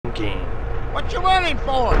game. What you running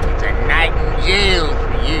for? It's a night in jail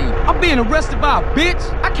for you. I'm being arrested by a bitch?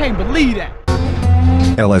 I can't believe that.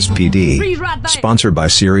 LSPD. Freeze right there. Sponsored by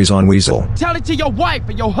series on Weazel. Tell it to your wife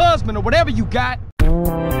or your husband or whatever you got.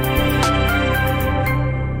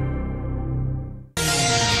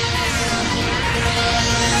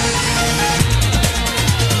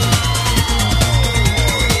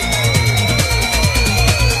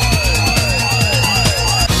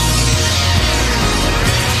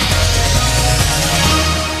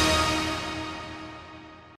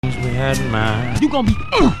 We had in mind. You gonna be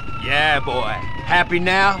Yeah, boy. Happy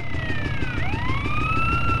now?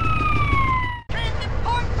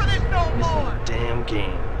 Damn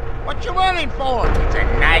game. What you running for? It's a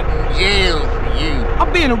night in jail for you.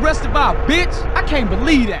 I'm being arrested by a bitch? I can't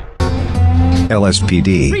believe that.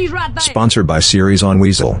 LSPD. Freeze right there. Sponsored by series on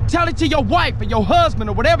Weazel. Tell it to your wife or your husband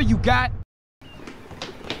or whatever you got.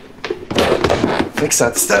 Fix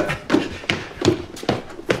that step.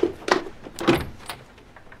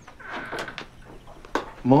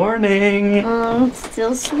 Morning. I'm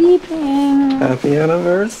still sleeping. Happy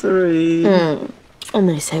anniversary. And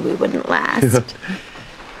they said we wouldn't last.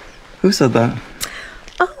 Who said that?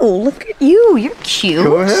 Oh, look at you. You're cute.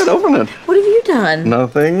 Go ahead, open it. What have you done?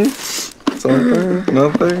 Nothing. Something.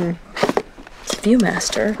 Nothing. It's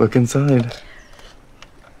Viewmaster. Look inside.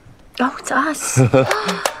 Oh, it's us.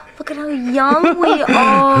 Look at how young we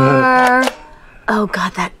are. Oh,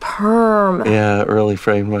 God, that perm. Yeah, it really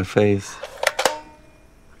framed my face.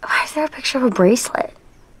 Why is there a picture of a bracelet?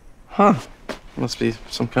 Huh. Must be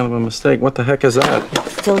some kind of a mistake. What the heck is that?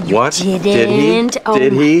 Phil, you What? didn't. Did he? Oh,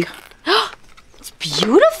 Did my he? God. It's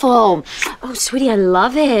beautiful. Oh, sweetie, I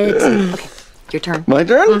love it. Okay, your turn. My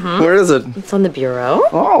turn? Where is it? It's on the bureau.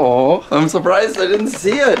 Oh, I'm surprised I didn't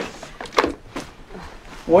see it.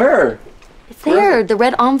 Where? It's there, the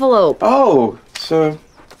red envelope. Oh, it's a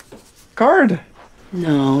card.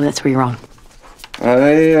 No, that's where you're wrong.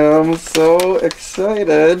 I am so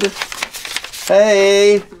excited.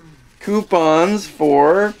 Hey, coupons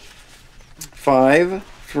for 5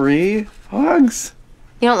 free hugs.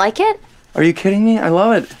 You don't like it? Are you kidding me? I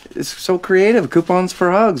love it. It's so creative. Coupons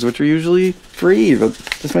for hugs, which are usually free, but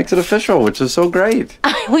this makes it official, which is so great.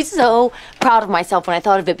 I was so proud of myself when I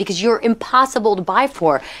thought of it because you're impossible to buy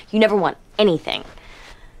for. You never want anything.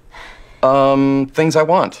 Things I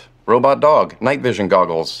want. Robot dog, night vision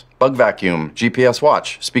goggles, bug vacuum, GPS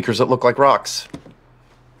watch, speakers that look like rocks.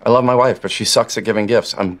 I love my wife, but she sucks at giving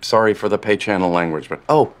gifts. I'm sorry for the pay channel language, but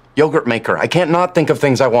oh, yogurt maker. I can't not think of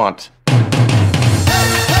things I want.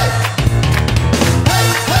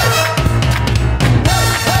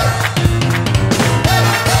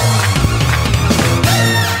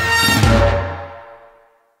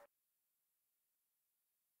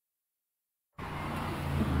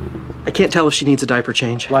 I can't tell if she needs a diaper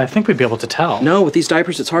change. Well, I think we'd be able to tell. No, with these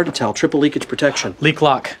diapers, it's hard to tell. Triple leakage protection. Leak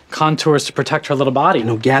lock, contours to protect her little body.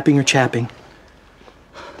 No gapping or chapping.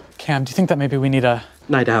 Cam, do you think that maybe we need a...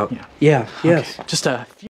 Night out. Yeah, yes. Okay, just a few...